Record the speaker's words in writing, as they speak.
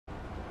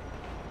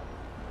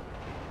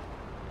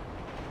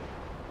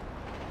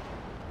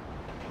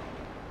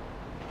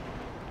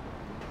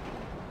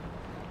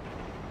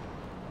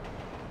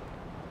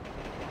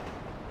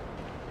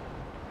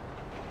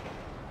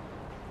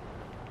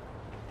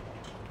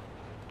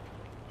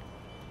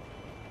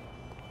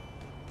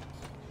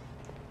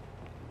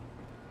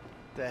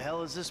The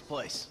hell is this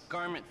place?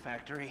 Garment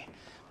factory.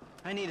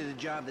 I needed a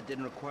job that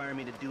didn't require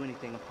me to do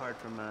anything apart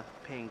from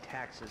paying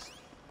taxes.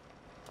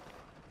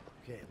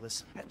 Okay,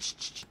 listen.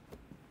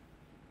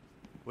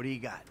 What do you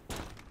got?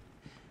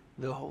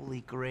 The Holy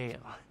Grail.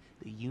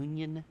 The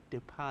Union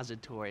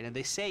Depository. And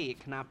they say it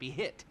cannot be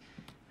hit.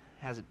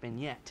 Hasn't been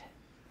yet.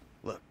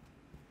 Look,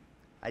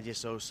 I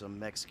just owe some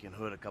Mexican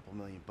hood a couple $1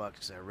 million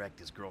because I wrecked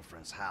his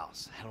girlfriend's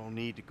house. I don't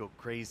need to go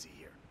crazy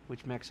here.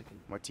 Which Mexican?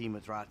 Martin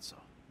Madrazo.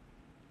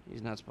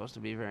 He's not supposed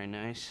to be very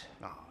nice.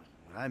 Oh,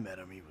 when I met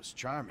him, he was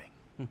charming.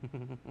 So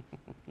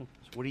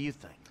what do you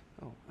think?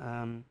 Oh,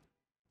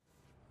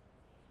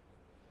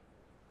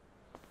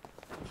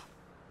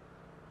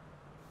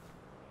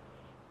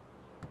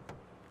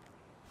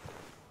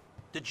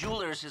 The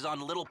jeweler's is on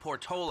Little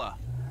Portola.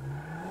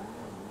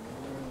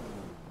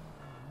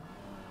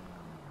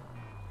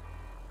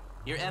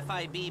 Your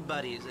FIB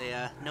buddies, they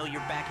know you're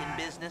back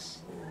in business?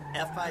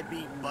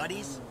 FIB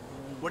buddies?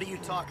 What are you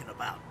talking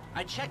about?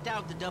 I checked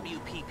out the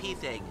WPP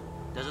thing.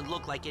 Doesn't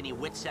look like any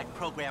WITSEC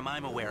program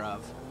I'm aware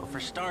of. Well,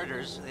 for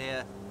starters,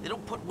 they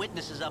don't put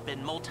witnesses up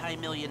in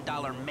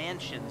multi-million-dollar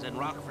mansions in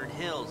Rockford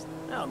Hills.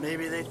 Well,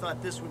 maybe they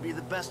thought this would be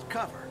the best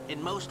cover.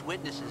 And most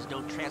witnesses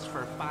don't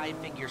transfer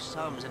five-figure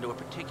sums into a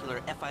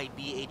particular FIB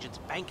agent's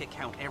bank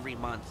account every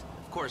month.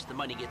 Of course, the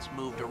money gets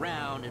moved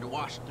around and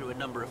washed through a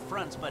number of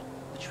fronts, but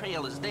the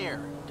trail is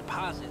there.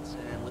 Deposits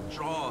and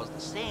withdrawals,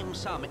 the same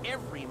sum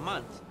every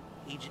month.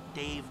 Agent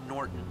Dave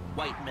Norton,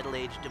 white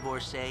middle-aged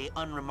divorcee,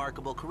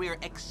 unremarkable career,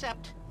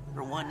 except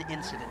for one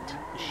incident,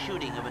 the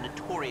shooting of a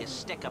notorious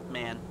stick-up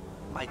man,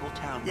 Michael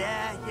Townley.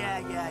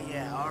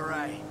 Yeah, all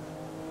right.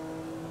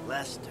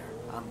 Lester,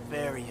 I'm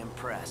very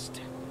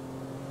impressed.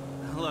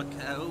 Look,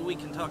 we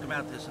can talk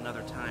about this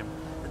another time.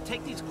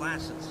 Take these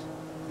glasses.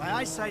 My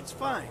eyesight's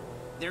fine.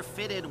 They're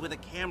fitted with a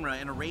camera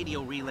and a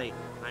radio relay.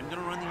 I'm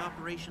gonna run the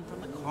operation from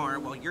the car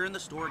while you're in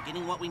the store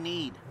getting what we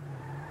need.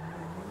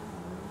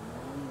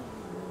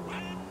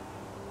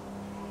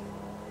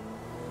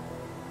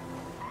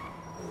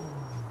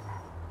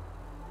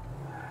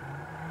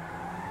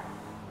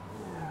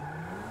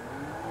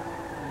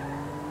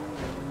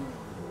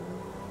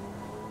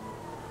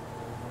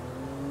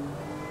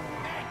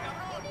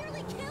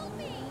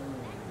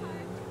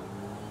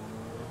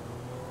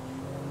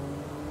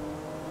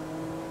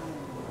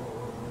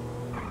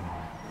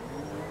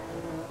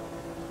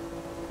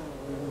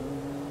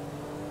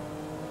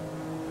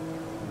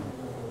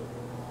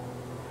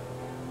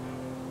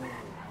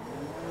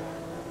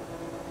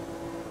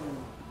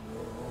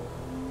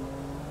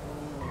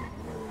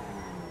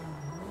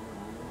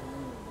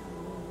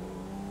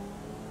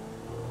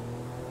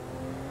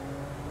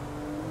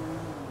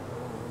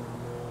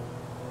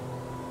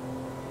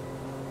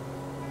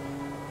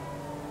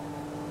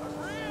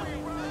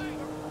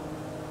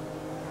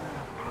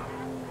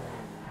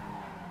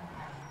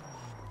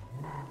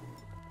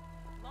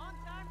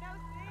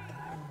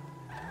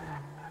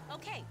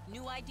 Okay,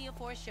 new idea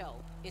for a show.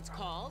 It's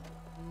called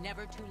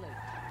Never Too Late.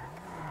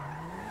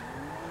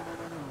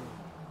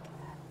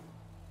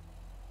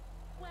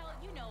 Well,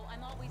 you know,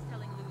 I'm always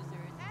telling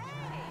losers,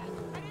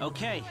 hey!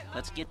 Okay,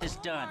 let's get this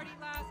done.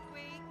 Last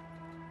week.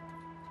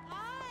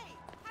 Hi,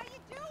 how you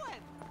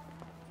doing?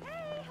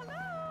 Hey,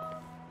 hello.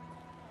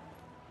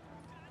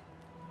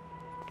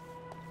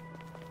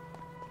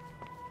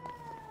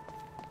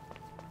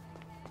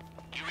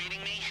 You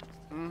reading me?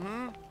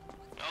 Mm-hmm.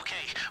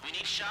 Okay, we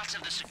need shots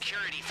of the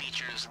security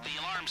features,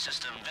 the alarm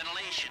system,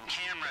 ventilation,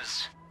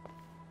 cameras.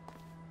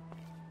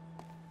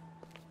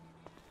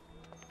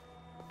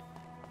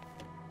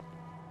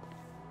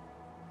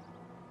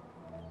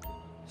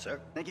 Sir,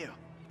 thank you.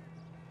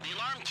 The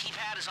alarm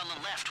keypad is on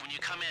the left when you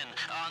come in,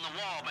 on the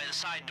wall by the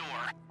side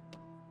door.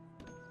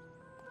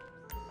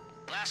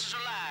 Glasses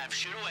are live,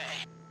 shoot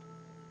away.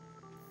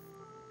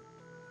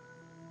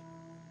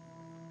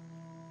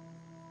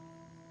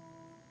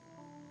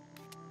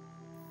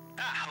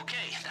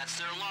 Okay, that's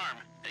their alarm.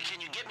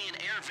 Can you get me an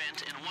air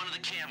vent in one of the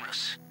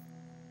cameras?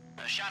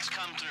 Shots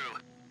come through.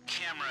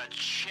 Camera,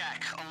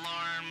 check.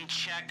 Alarm,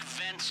 check.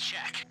 Vents,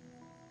 check.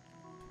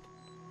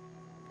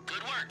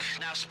 Good work.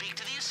 Now speak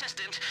to the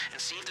assistant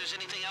and see if there's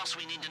anything else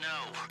we need to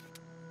know.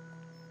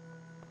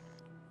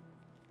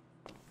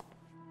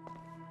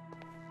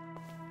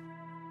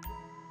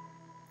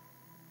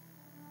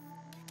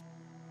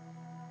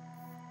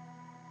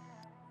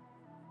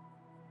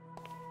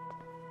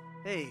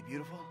 Hey,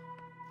 beautiful.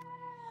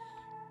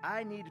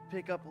 I need to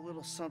pick up a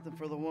little something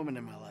for the woman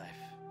in my life.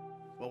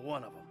 Well,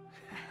 one of them.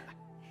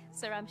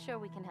 Sir, I'm sure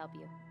we can help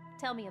you.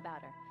 Tell me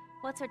about her.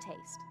 What's her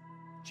taste?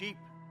 Cheap,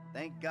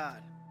 thank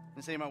God.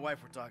 This ain't my wife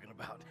we're talking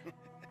about.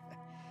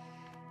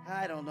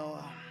 I don't know.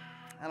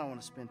 I don't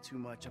want to spend too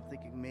much. I'm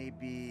thinking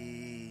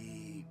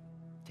maybe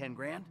 10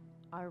 grand?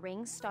 Our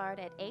rings start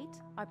at 8,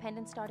 our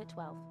pendants start at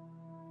 12.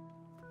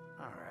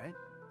 All right.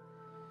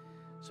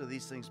 So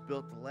these things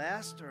built to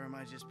last, or am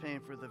I just paying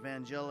for the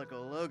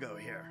Evangelical logo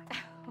here?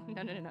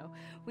 No.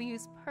 We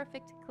use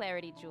perfect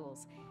clarity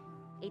jewels.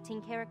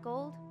 18 karat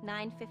gold,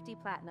 950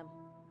 platinum.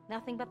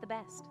 Nothing but the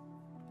best.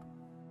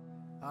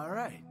 All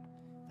right.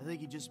 I think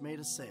he just made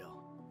a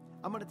sale.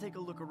 I'm gonna take a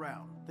look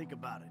around, think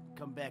about it,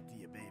 come back to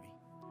you, baby.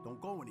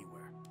 Don't go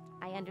anywhere.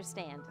 I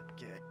understand.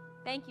 Okay,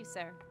 Thank you,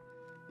 sir.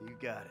 you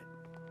got it.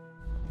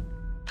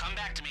 Come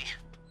back to me.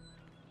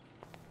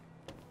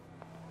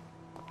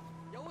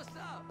 Yo, what's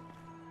up?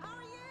 How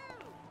are you?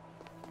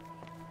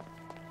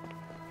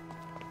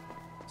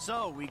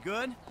 So, we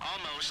good?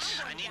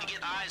 Almost. I need to get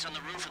eyes on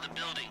the roof of the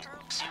building.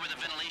 See where the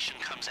ventilation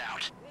comes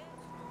out.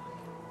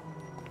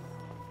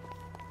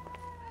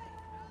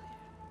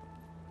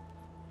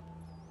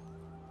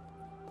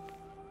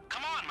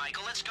 Come on,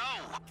 Michael, let's go.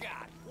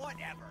 God,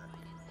 whatever.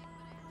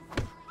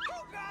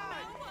 Oh, God!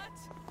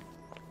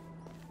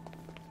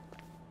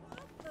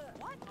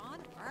 What on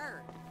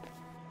earth?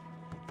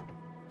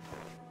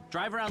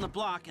 Drive around the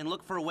block and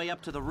look for a way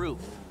up to the roof.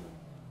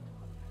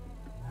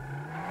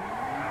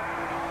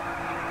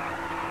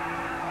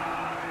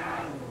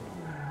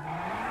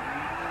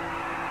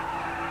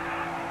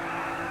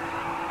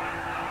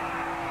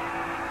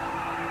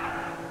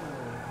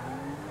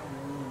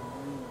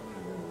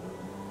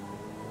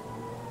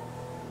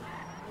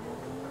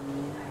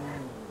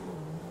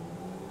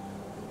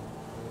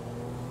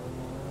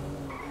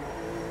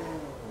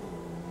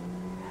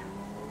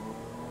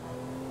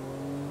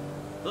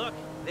 Look,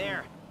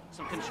 there.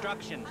 Some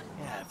construction.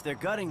 Yeah, if they're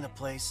gutting the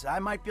place, I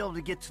might be able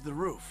to get to the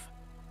roof.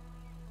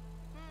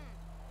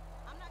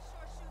 I'm not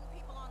sure shooting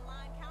people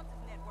online counts as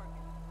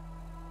networking.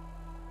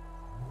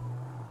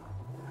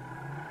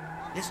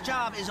 This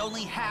job is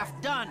only half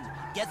done.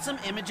 Get some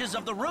images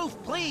of the roof,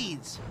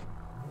 please.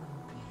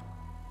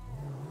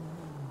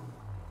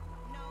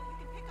 No, you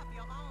can pick up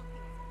your own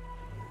pieces.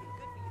 It'll be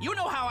good for you. You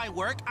know how I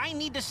work. I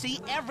need to see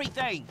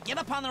everything. Get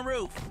up on the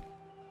roof.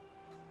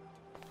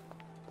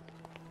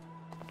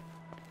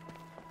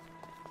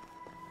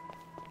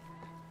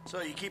 So,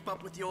 you keep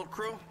up with the old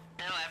crew?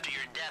 Well, after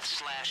your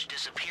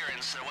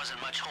death/disappearance, there wasn't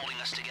much holding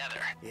us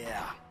together.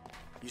 Yeah.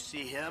 You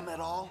see him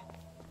at all?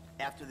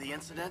 After the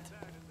incident?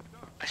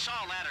 I saw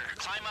a ladder.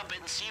 Climb up it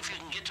and see if you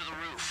can get to the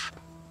roof.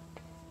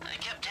 I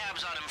kept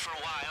tabs on him for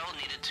a while.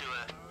 Needed to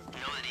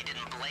know that he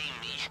didn't blame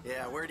me.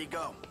 Yeah, where'd he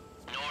go?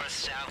 North,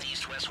 south,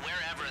 east, west,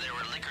 wherever there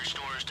were liquor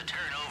stores to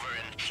turn over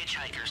and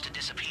hitchhikers to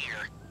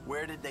disappear.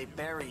 Where did they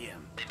bury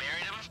him? They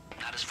buried him?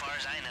 Not as far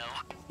as I know.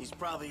 He's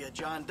probably a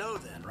John Doe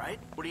then, right?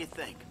 What do you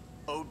think?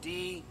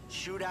 OD,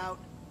 shootout,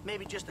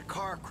 maybe just a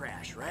car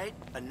crash, right?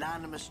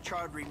 Anonymous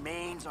charred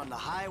remains on the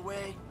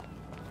highway.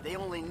 They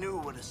only knew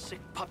what a sick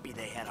puppy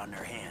they had on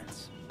their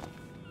hands.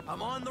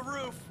 I'm on the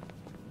roof.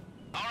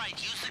 All right,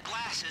 use the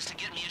glasses to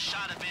get me a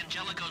shot of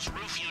Angelico's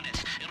roof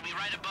unit. It'll be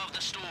right above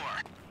the store.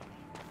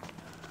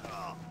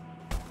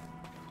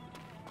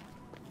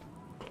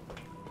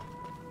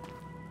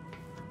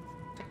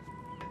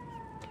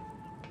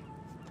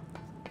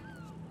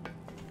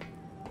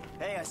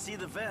 Hey, I see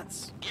the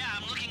vents. Yeah,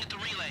 I'm looking at the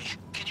relay.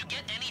 Can you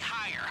get any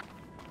higher?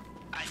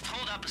 I've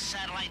pulled up a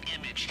satellite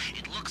image.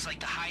 It looks like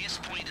the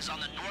highest point is on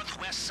the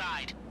northwest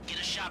side. Get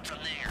a shot from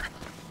there.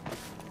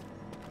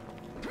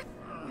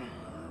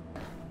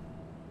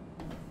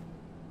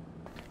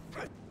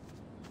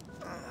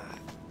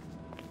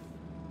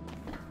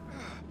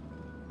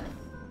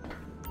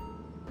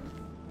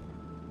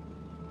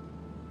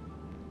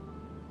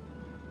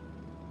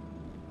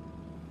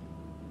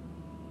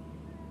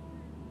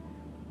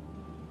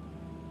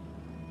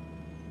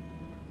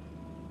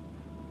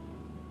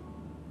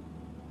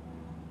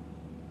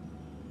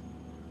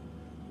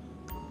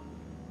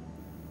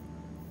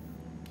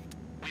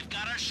 We've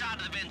got our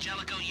shot of the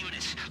Angelico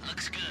unit.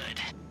 Looks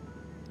good.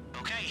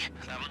 Okay,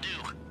 that'll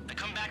do. Now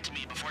come back to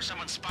me before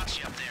someone spots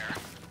you up there.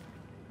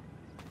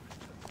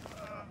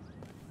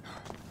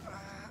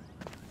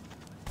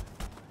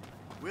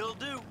 Will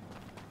do.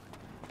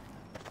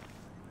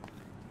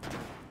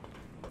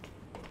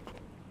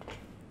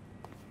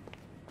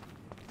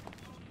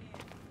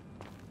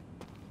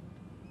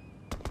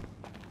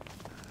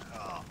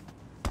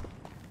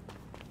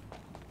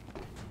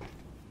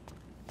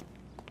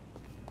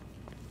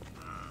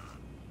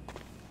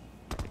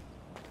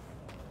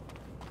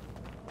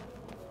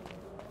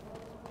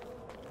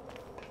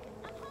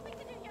 I'm hoping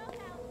to do yoga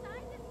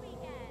outside this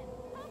weekend.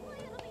 Hopefully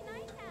it'll be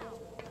nice out.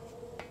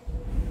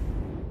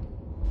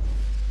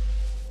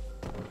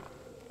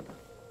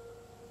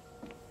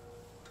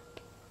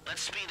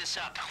 Let's speed this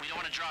up. We don't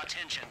want to draw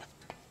attention.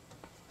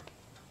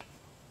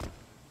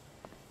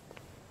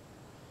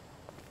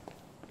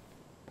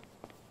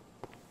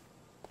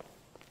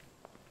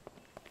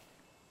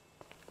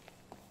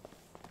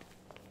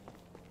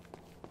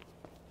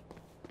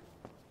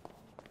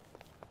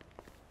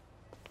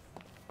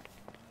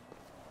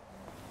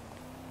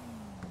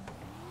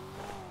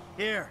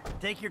 Here,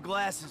 take your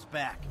glasses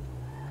back.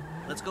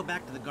 Let's go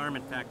back to the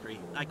garment factory.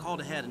 I called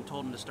ahead and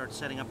told him to start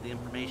setting up the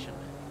information.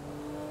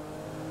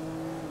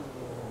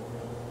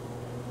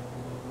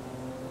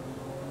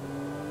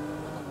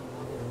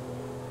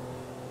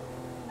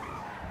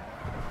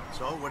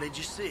 So, what did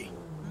you see?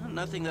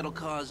 Nothing that'll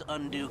cause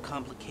undue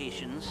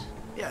complications.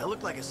 Yeah, it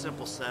looked like a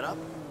simple setup.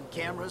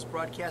 Cameras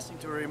broadcasting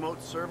to a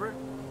remote server.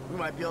 We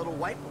might be able to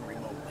wipe them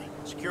remotely.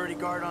 Security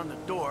guard on the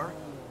door.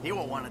 He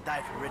won't want to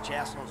die for rich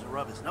assholes who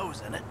rub his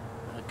nose in it.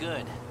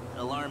 Good.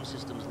 Alarm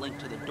system's linked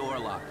to the door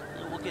lock.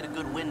 We'll get a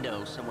good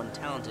window. Someone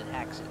talented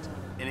hacks it.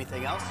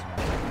 Anything else?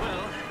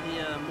 Well,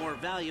 the more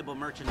valuable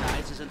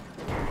merchandise isn't...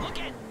 Look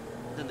it!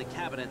 Than the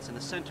cabinets in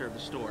the center of the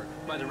store,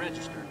 by the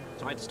register.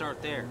 So I'd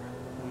start there.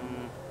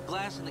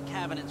 Glass in the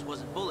cabinets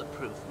wasn't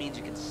bulletproof. Means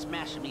you can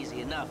smash them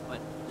easy enough, but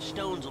the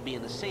stones will be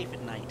in the safe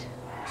at night.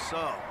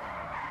 So,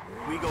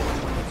 we go in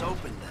when it's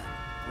open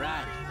then.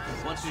 Right.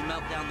 Once we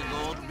melt down the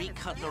gold,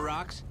 recut the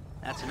rocks,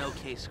 that's an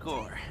okay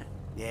score.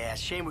 Yeah,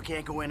 shame we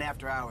can't go in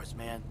after hours,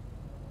 man.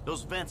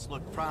 Those vents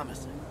look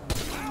promising.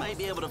 Might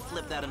be able to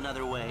flip that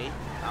another way.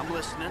 I'm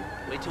listening.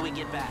 Wait till we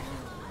get back.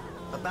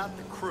 About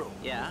the crew.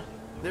 Yeah?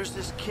 There's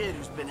this kid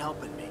who's been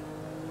helping me.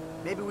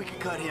 Maybe we could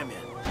cut him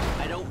in.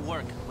 I don't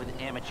work with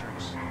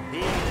amateurs. He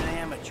ain't an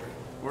amateur.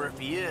 Or if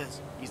he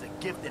is, he's a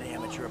gifted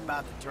amateur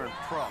about to turn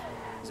pro.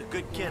 He's a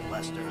good kid,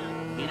 Lester.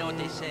 You know what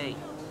they say?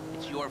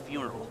 It's your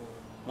funeral.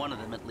 One of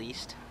them, at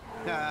least.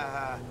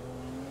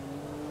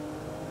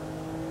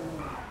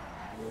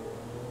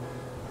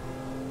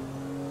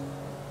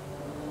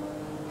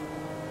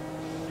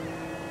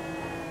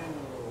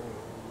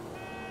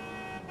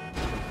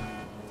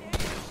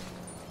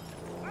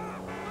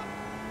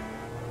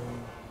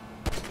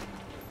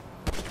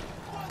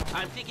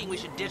 I'm thinking we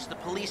should ditch the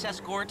police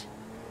escort.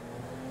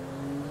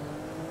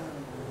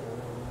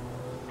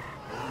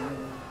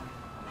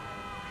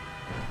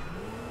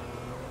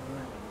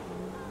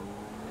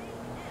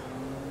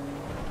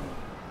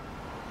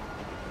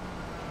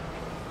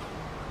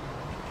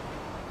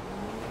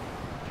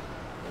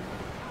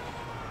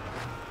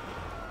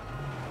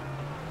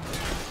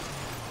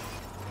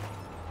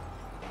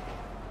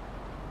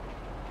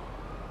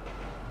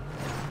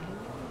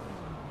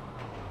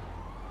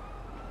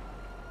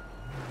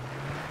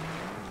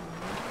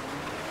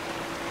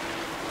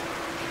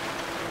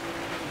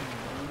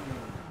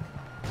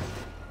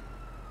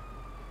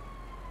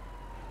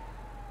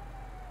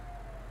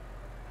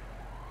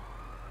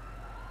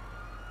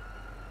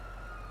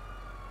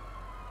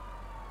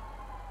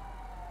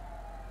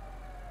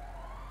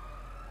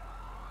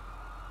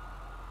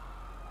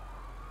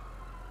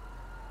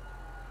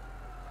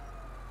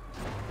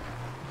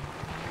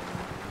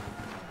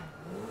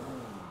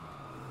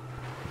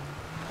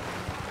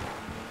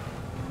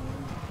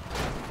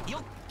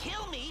 You'll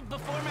kill me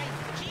before my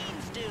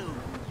jeans do.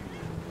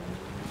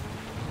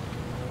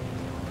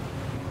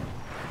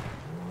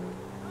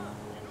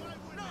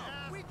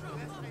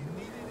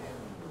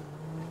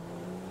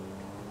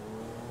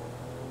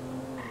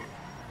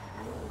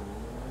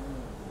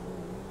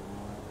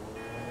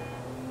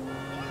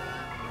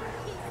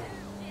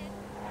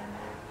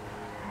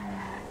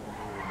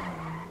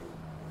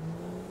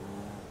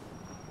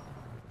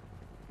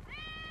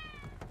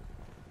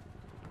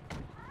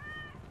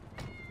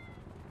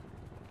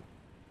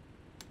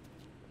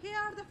 Here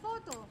are the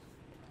photos.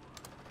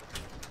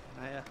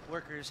 My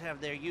workers have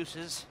their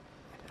uses.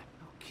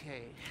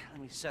 Okay,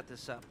 let me set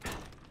this up.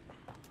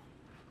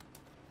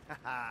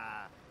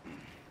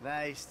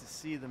 Nice to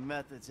see the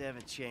methods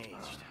haven't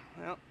changed.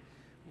 Well,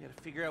 we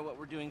gotta figure out what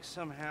we're doing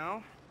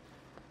somehow.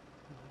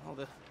 All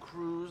the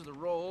crews, the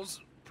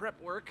rolls,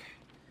 prep work.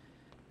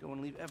 Don't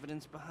want to leave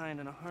evidence behind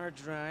on a hard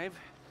drive.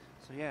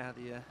 So yeah,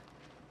 the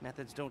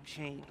methods don't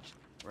change.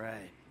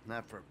 Right,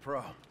 not for a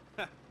pro.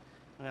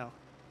 Well,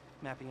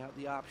 mapping out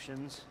the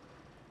options,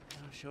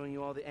 showing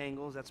you all the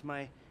angles. That's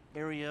my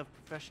area of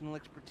professional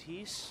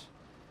expertise.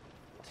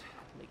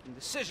 Making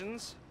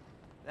decisions,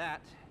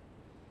 that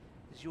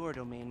is your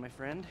domain, my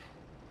friend.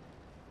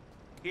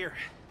 Here.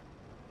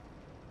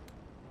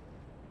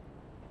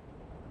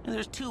 And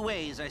there's two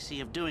ways I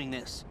see of doing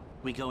this.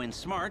 We go in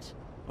smart,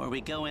 or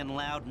we go in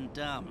loud and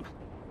dumb.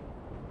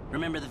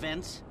 Remember the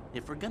vents?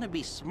 If we're gonna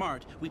be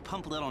smart, we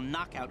pump a little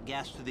knockout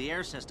gas through the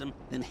air system,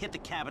 then hit the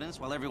cabinets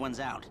while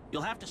everyone's out.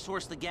 You'll have to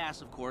source the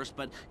gas, of course,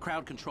 but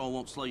crowd control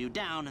won't slow you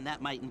down, and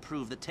that might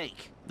improve the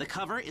take. The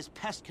cover is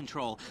pest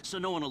control, so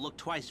no one will look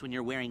twice when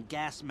you're wearing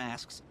gas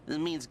masks. It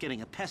means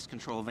getting a pest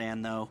control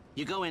van, though.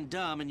 You go in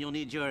dumb, and you'll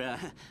need your,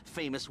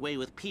 famous way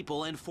with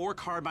people and 4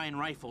 carbine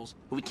rifles.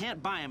 But we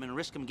can't buy them and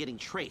risk them getting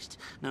traced.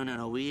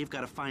 No, we've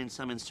got to find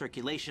some in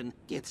circulation.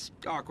 It's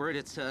awkward,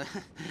 it's,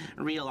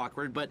 real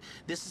awkward, but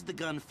this is the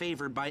gun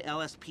favored by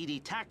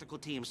LSPD tactical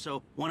teams,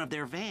 so one of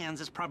their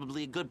vans is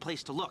probably a good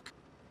place to look.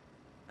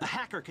 A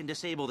hacker can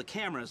disable the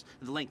cameras.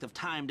 The length of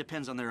time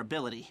depends on their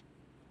ability.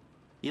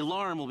 The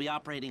alarm will be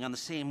operating on the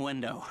same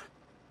window.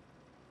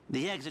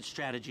 The exit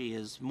strategy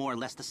is more or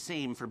less the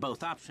same for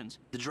both options.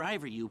 The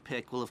driver you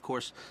pick will, of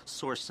course,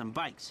 source some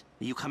bikes.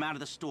 You come out of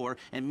the store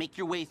and make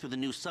your way through the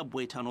new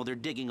subway tunnel they're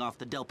digging off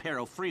the Del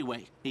Perro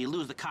freeway. You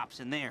lose the cops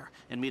in there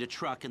and meet a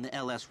truck in the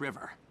LS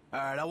River. All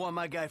right, I want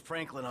my guy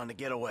Franklin on the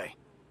getaway.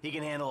 He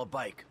can handle a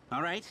bike.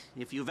 All right,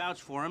 if you vouch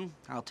for him,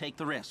 I'll take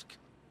the risk.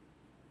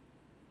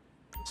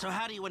 So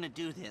how do you want to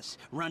do this?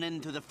 Run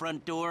in through the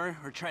front door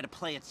or try to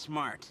play it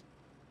smart?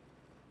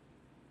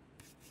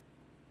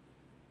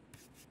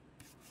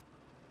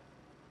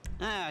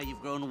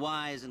 You've grown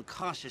wise and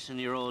cautious in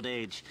your old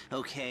age.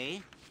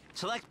 Okay.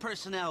 Select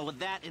personnel with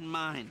that in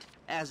mind.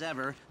 As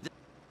ever.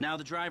 Now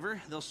the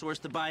driver, they'll source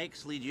the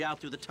bikes, lead you out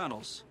through the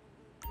tunnels.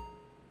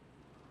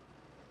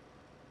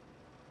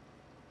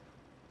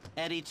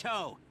 Eddie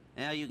Tow.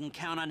 Now you can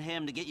count on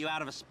him to get you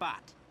out of a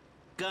spot.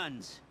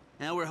 Guns.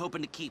 Now we're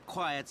hoping to keep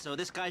quiet, so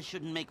this guy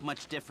shouldn't make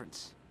much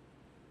difference.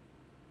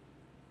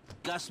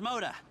 Gus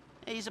Moda.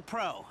 He's a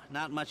pro.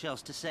 Not much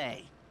else to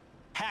say.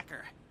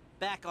 Hacker.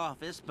 Back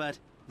office, but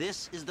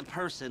this is the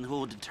person who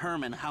will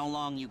determine how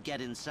long you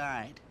get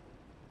inside.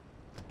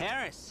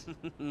 Harris.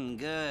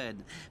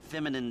 Good.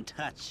 Feminine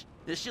touch.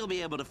 She'll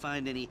be able to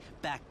find any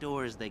back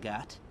doors they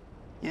got.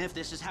 If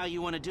this is how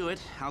you want to do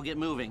it, I'll get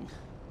moving.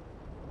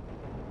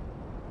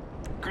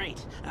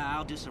 Great.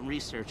 I'll do some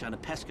research on the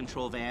pest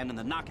control van and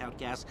the knockout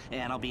gas,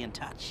 and I'll be in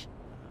touch.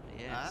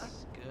 Yes. Huh?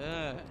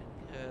 Good.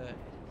 Good.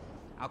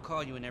 I'll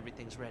call you when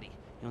everything's ready.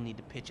 You'll need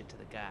to pitch it to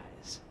the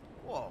guys.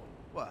 Whoa,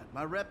 what?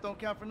 My rep don't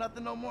count for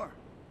nothing no more?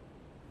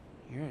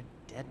 You're a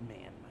dead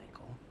man,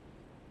 Michael.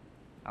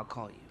 I'll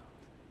call you.